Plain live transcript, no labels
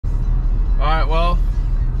Alright, well,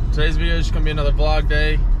 today's video is going to be another vlog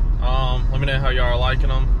day. Let me know how y'all are liking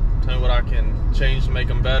them. Tell me what I can change to make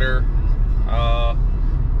them better.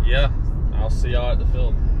 Yeah, I'll see y'all at the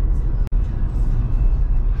field.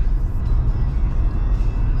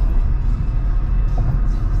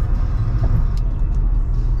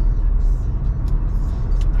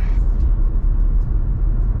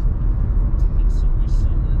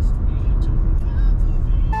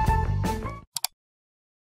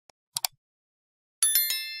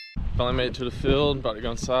 Finally made it to the field, about to go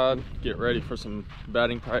inside, get ready for some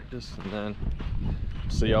batting practice, and then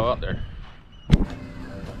see y'all out there.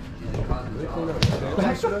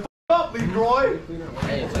 Up, Leroy!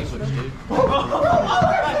 Hey, it's like what you do.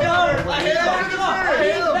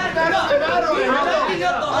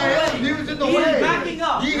 He was in the way. Backing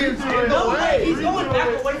up. He is in the way. He's going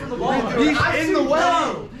back away from the ball. He's in the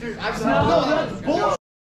way. Dude, I just know that's bullshit.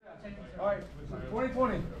 All right,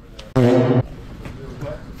 2020.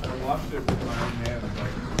 I watched it with my own hand.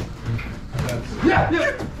 Yeah.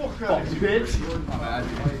 Fuck, bitch.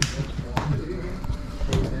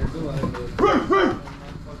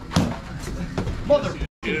 Mother.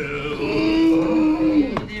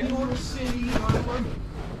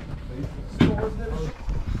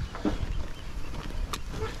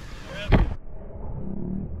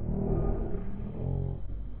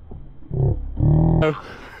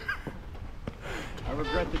 I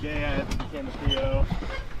regret the day I became a PO.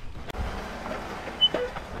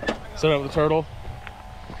 Set up the turtle.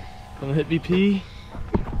 Gonna hit BP.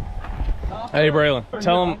 Hey Braylon,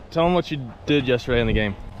 tell him what you did yesterday in the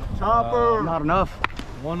game. Chopper. Not enough.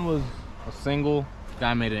 One was a single.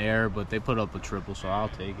 Guy made an error, but they put up a triple, so I'll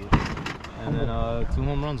take it. And then 2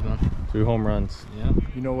 home runs, man. 2 home runs. Yeah.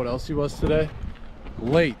 You know what else he was today?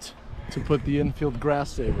 Late to put the infield grass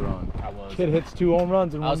saver on. I was. Kid hits 2 home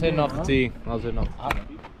runs in I was one hitting game, off the tee. I was hitting off the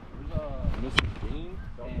tee. Mr. Dean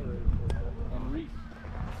and Reese.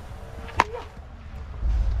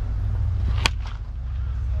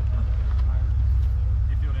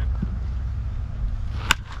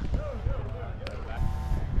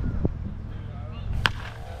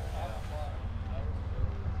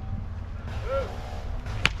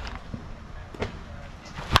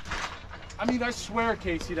 I mean, I swear,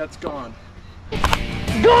 Casey, that's gone.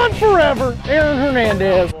 Gone forever, Aaron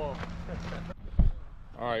Hernandez. All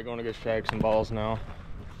right, going to go shag some balls now.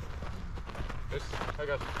 I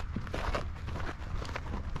got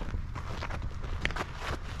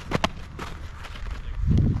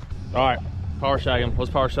All right, power shagging. What's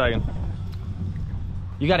power shagging?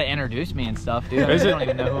 You got to introduce me and stuff, dude. This I don't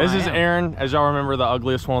even know who this I is am. Aaron, as y'all remember, the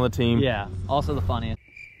ugliest one on the team. Yeah, also the funniest.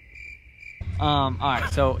 All right,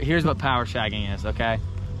 so here's what power shagging is, okay?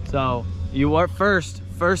 So you are first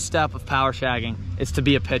step of power shagging is to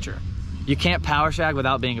be a pitcher. You can't power shag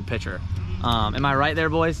without being a pitcher. Am I right there,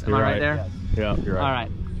 boys? Am I right there? Yeah, you're right. All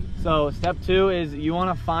right. So step 2 is you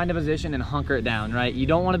want to find a position and hunker it down, right? You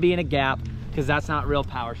don't want to be in a gap because that's not real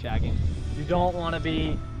power shagging. You don't want to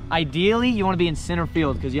be, ideally, you want to be in center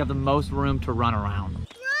field because you have the most room to run around.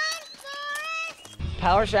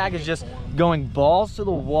 Power shag is just going balls to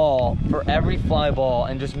the wall for every fly ball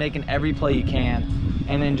and just making every play you can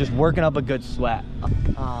and then just working up a good sweat.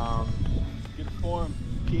 good form,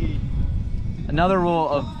 key. Another rule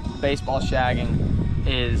of baseball shagging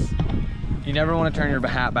is you never want to turn your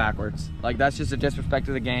hat backwards. Like, that's just a disrespect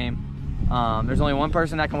to the game. There's only one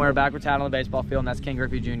person that can wear a backwards hat on the baseball field, and that's King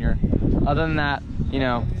Griffey Jr. Other than that, you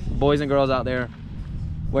know, boys and girls out there,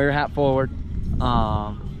 wear your hat forward.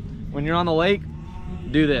 When you're on the lake,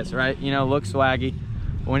 do this, right? You know, look swaggy.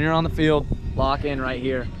 When you're on the field, lock in right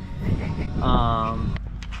here.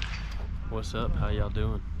 What's up? How y'all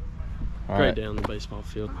doing? All Great right. day on the baseball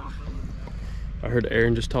field. I heard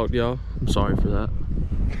Aaron just talk to y'all. I'm sorry for that.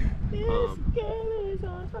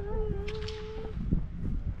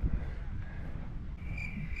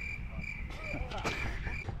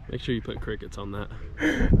 Make sure you put crickets on that.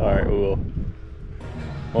 All right, we will.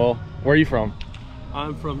 Well, where are you from?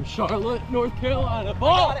 I'm from Charlotte, North Carolina.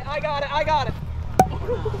 Ball! I got it.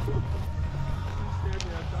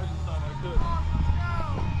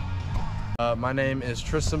 My name is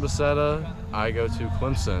Tristan Becerra. I go to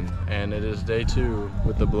Clemson, and it is day 2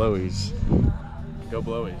 with the Blowies. Go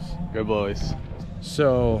Blowies. Go Blowies.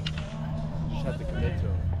 So, just have to commit to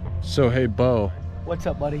them. So, hey, Bo, What's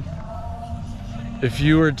up, buddy? if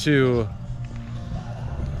you were to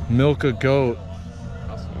milk a goat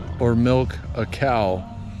or milk a cow,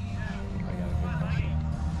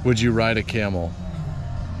 would you ride a camel?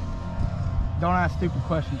 Don't ask stupid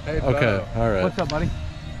questions. Hey, okay, all right. What's up, buddy?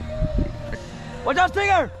 What's up,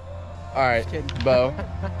 Stinger? All right, Bo.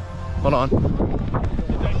 Hold on.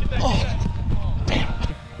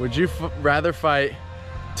 Would you rather fight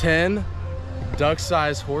 10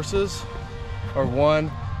 duck-sized horses or 1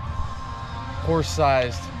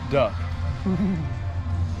 horse-sized duck?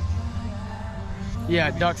 Yeah,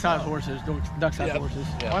 duck-sized horses. Duck-sized horses.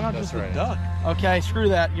 Yeah, Why not that's just a right. duck? Okay, screw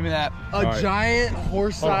that. Give me that. A giant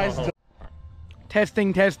horse-sized duck.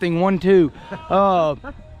 Testing, 1, 2.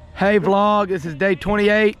 Hey vlog, this is day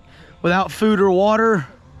 28 without food or water.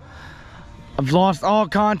 I've lost all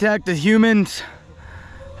contact with humans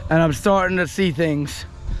and I'm starting to see things.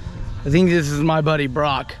 I think this is my buddy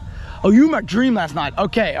Brock. Oh, you were my dream last night.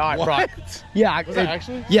 Okay, all right, What? Brock. Yeah, Was that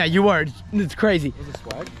actually? Yeah, you were. It's crazy. Was it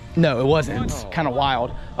swag? No, it wasn't. It's kind of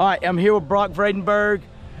wild. All right, I'm here with Brock Vredenberg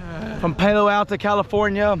from Palo Alto,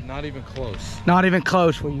 California. Not even close. Not even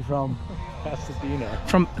close. Where you from? Pasadena.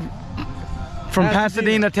 From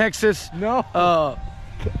Pasadena, Texas. No.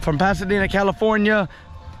 From Pasadena, California.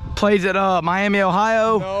 Plays at Miami,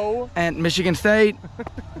 Ohio. No. And Michigan State.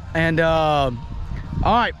 And all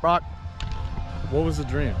right, Brock. What was the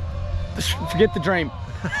dream? Forget the dream.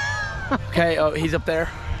 Okay, he's up there.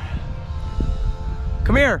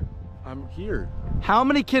 Come here. I'm here. How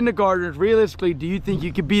many kindergartners realistically do you think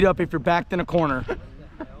you could beat up if you're backed in a corner?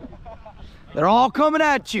 They're all coming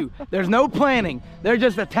at you. There's no planning. They're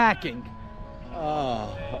just attacking.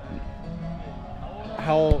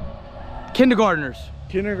 How? Kindergartners.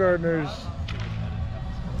 Kindergartners.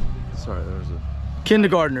 Sorry, there was a.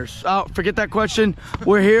 Kindergartners. Oh, forget that question.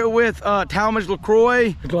 We're here with Talmadge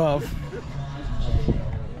LaCroix. Glove.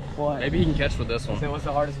 What? Maybe you can catch with this one. So what's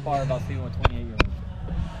the hardest part about seeing what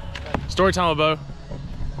 28-year-old? Story time with Bo.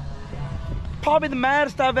 Probably the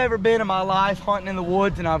maddest I've ever been in my life, hunting in the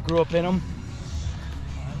woods, and I grew up in them.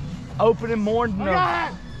 Opening morning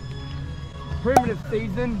of primitive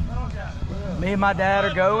season, me and my dad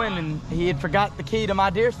are going, and he had forgot the key to my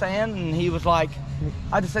deer stand, and he was like,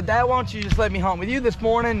 I just said, Dad, why don't you just let me hunt with you this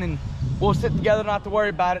morning, and we'll sit together, not to worry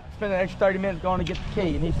about it, spend an extra 30 minutes going to get the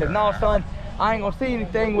key. And he said, no, son, I ain't gonna see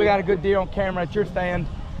anything. We got a good deer on camera at your stand.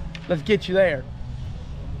 Let's get you there.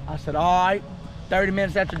 I said, all right. 30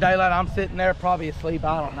 minutes after daylight, I'm sitting there probably asleep,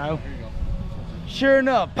 I don't know. Sure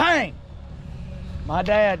enough, bang! My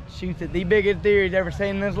dad shoots at the biggest deer he's ever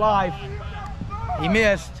seen in his life. He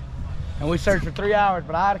missed, and we searched for 3 hours,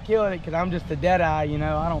 but I'd have killed it because I'm just a dead eye, you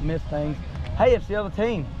know, I don't miss things. Hey, it's the other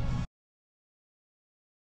team.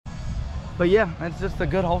 But yeah, that's just a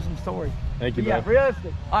good, wholesome story. Thank you, Yeah, Bo.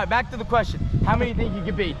 realistic. All right, back to the question. How many do you think you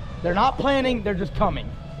could beat? They're not planning, they're just coming.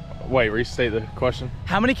 Wait, restate the question.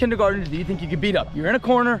 How many kindergartners do you think you could beat up? You're in a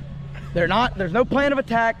corner. There's no plan of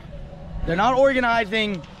attack. They're not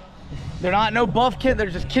organizing. They're not no buff kid.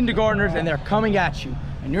 They're just kindergartners and they're coming at you.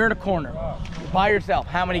 And you're in a corner. You're by yourself.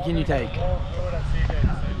 How many can you take? All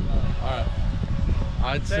right.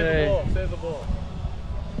 I'd say.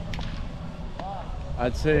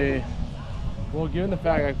 I'd say. Well, given the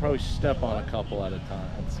fact I could probably step on a couple at a time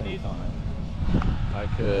at the same time, I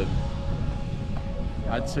could.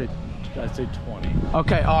 I'd say 20.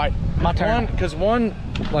 Okay, all right. My turn. Because one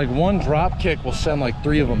drop kick will send like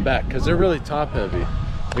 3 of them back because they're really top heavy.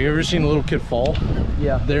 Have you ever seen a little kid fall?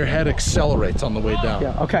 Yeah. Their head accelerates on the way down.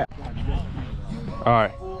 Yeah, okay. All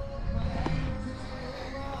right.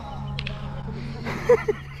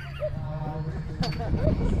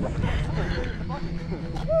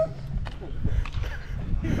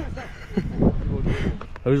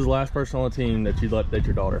 Who's the last person on the team that you let date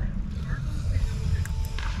your daughter?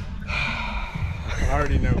 I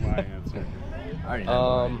already know my answer.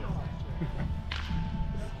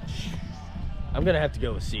 I'm gonna have to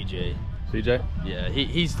go with CJ. CJ? Yeah,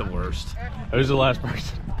 he's the worst. Who's the last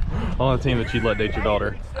person on the team that you'd let date your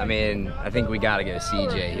daughter? I mean, I think we gotta go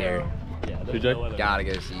CJ here. CJ? Gotta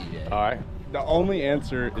go CJ. All right. The only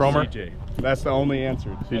answer is Cromer? CJ. That's the only answer.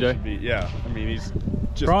 That CJ? should be- yeah, I mean, he's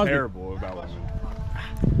just Crosby. terrible about women.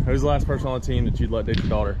 Who's the last person on the team that you'd let date your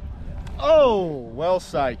daughter? Oh, well,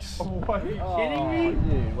 Sykes. Who's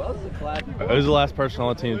the last person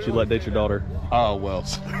on the team that you'd let date your daughter? Oh,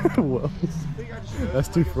 Wells. Wells. That's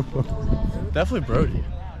 2 for 1. Definitely Brody.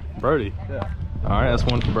 Brody? Yeah. All right, that's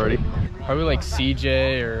 1 for Brody. Probably like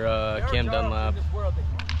CJ or Cam Dunlap.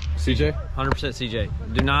 CJ? 100% CJ.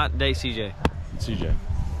 Do not date CJ. CJ.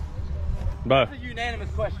 Bo? It's a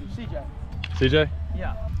unanimous question. CJ. CJ?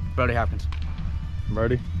 Yeah. Brody Hopkins.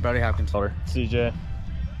 Brody? Brody Hopkins. Daughter. CJ.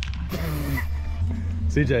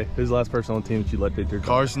 CJ, who's the last person on the team that you let date your daughter?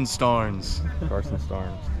 Carson Starnes. Carson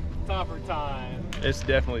Starnes. Topper time. It's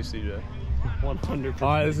definitely CJ. 100%. All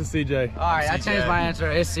right, this is CJ. All right, I changed my answer.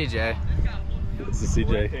 It's CJ. This is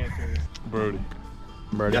CJ. Brody.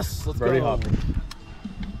 Brody. Yes, let's Brody go. Hopkins.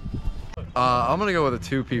 I'm gonna go with the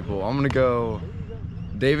 2 people. I'm gonna go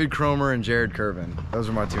David Cromer and Jared Curvin. Those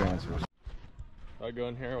are my 2 answers. I'll go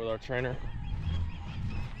in here with our trainer,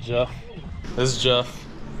 Jeff. This is Jeff.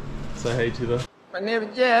 Say hey to the. My name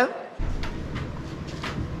is Jeff.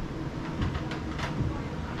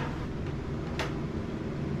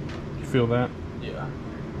 You feel that? Yeah.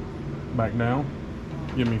 Back down.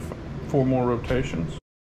 Give me 4 more rotations.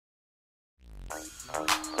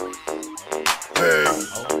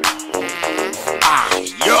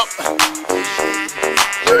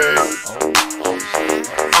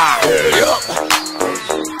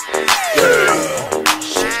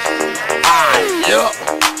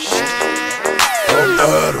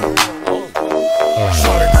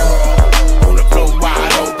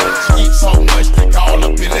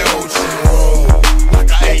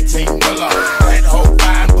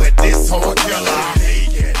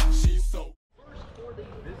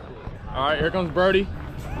 All right, here comes Brody.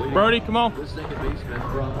 Brody, come on.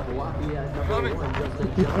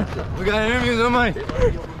 We got interviews on my.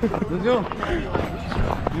 Let's go.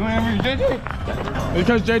 You want to interview JJ? Here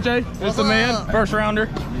comes JJ. It's the man, first rounder.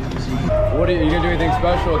 What are you gonna do anything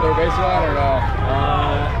special with their baseline or no?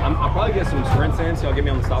 I'll probably get some sprints in, so I'll get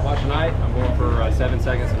me on the stopwatch tonight. I'm going for 7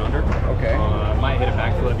 seconds and under. Okay. Might hit a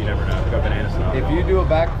backflip, you never know. Go banana style. If you do a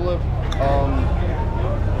backflip,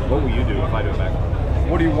 what will you do if I do a backflip?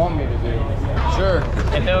 what do you want me to do? Sure.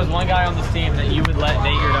 If there was one guy on this team that you would let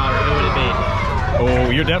date your daughter, who would it be? Oh,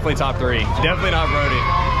 you're definitely top 3. Definitely not Brody.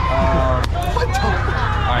 All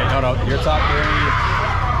right, no, your top 3.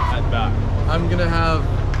 At bat. I'm gonna have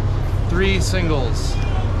 3 singles,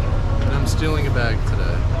 and I'm stealing a bag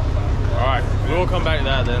today. All right, we will come back to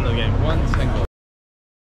that at the end of the game. 1 single.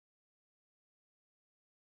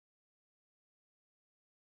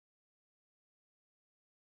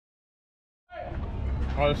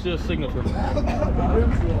 All right, let's do a signature. Who's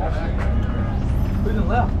in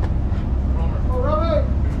left?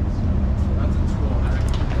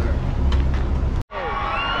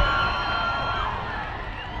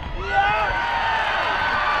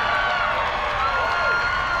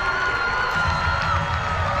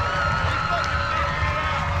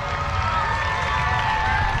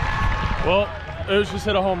 Well, Ooch just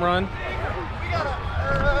hit a home run.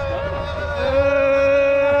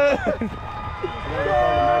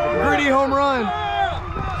 Gritty home run.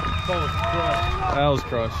 That was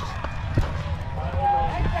crushed.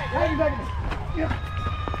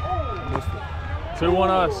 2-1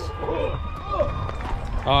 us.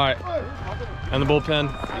 All right, and the bullpen.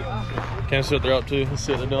 Can't see what they're up to. Let's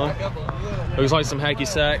see what they're doing. Looks like some hacky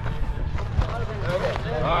sack.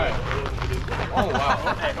 All right. Oh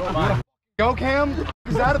wow. Go Cam. What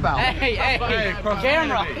is that about? Hey,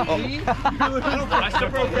 camera. I still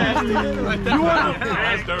procrastinated. You want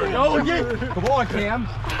to go again? Come on, Cam.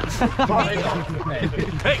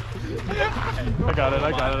 Hey. I got it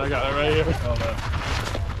right here.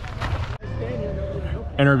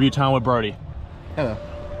 Interview time with Brody. Hello,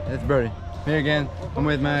 it's Brody. Here again. I'm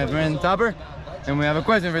with my friend Topper, and we have a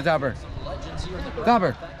question for Topper.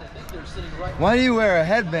 Topper, why do you wear a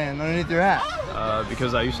headband underneath your hat?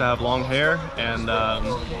 Because I used to have long hair, and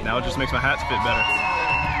now it just makes my hats fit better.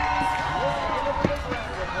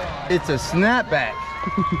 It's a snapback.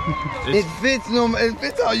 It fits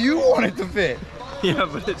how you want it to fit. Yeah,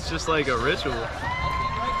 but it's just like a ritual.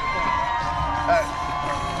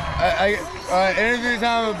 Interview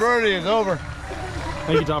time with Brody is over.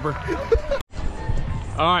 Thank you, Topper.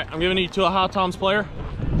 All right, I'm giving you to a High Toms player.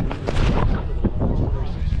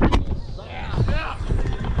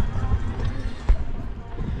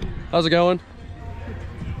 How's it going?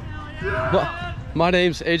 My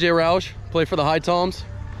name's AJ Roush, play for the High Toms.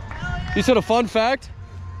 You said a fun fact?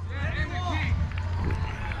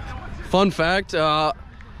 Fun fact,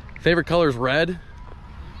 favorite color is red.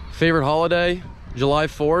 Favorite holiday, July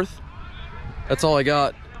 4th. That's all I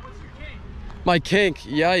got. My kink,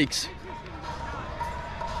 yikes.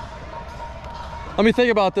 Let me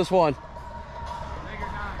think about this one.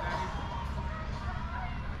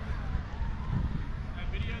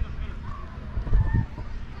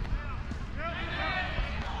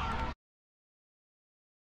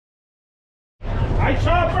 Hi,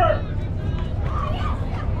 Chopper!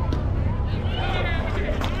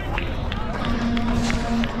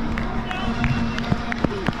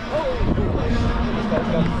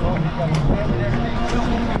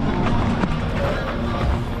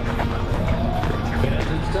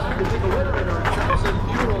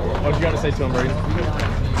 What you got to say to him, Brady?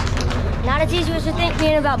 Not as easy as you think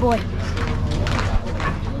being about boy.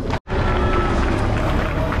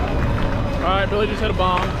 All right, Billy just hit a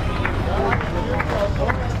bomb.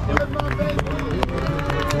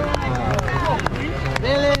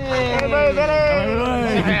 Billy!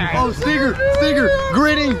 Oh, Stinger,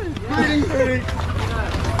 gritty.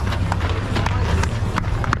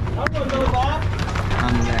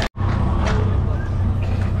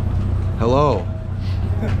 Hello.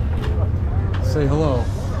 Say hello.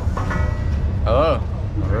 Hello.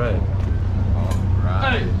 All right.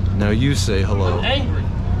 Now you say hello. Angry.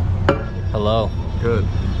 Hello. Good.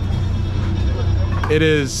 It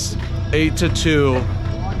is 8-2.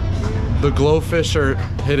 The Glowfish are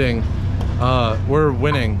hitting. We're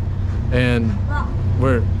winning, and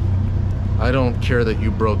I don't care that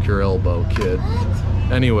you broke your elbow, kid.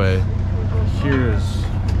 Anyway, here's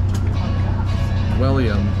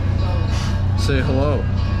William. Say hello.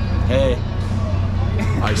 Hey.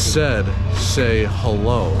 I said, say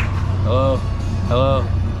hello. Hello. Hello.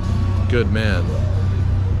 Good man.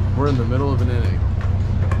 We're in the middle of an inning.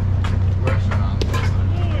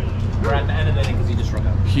 We're at the end of the inning because he just struck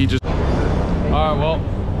out. He just. All right, well,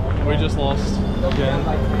 we just lost again.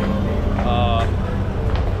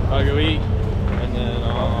 Gotta go eat and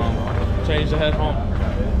then change to head home.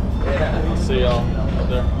 See y'all up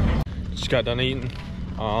there. Just got done eating.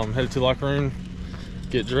 Headed to the locker room,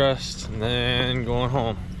 get dressed, and then going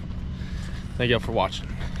home. Thank y'all for watching.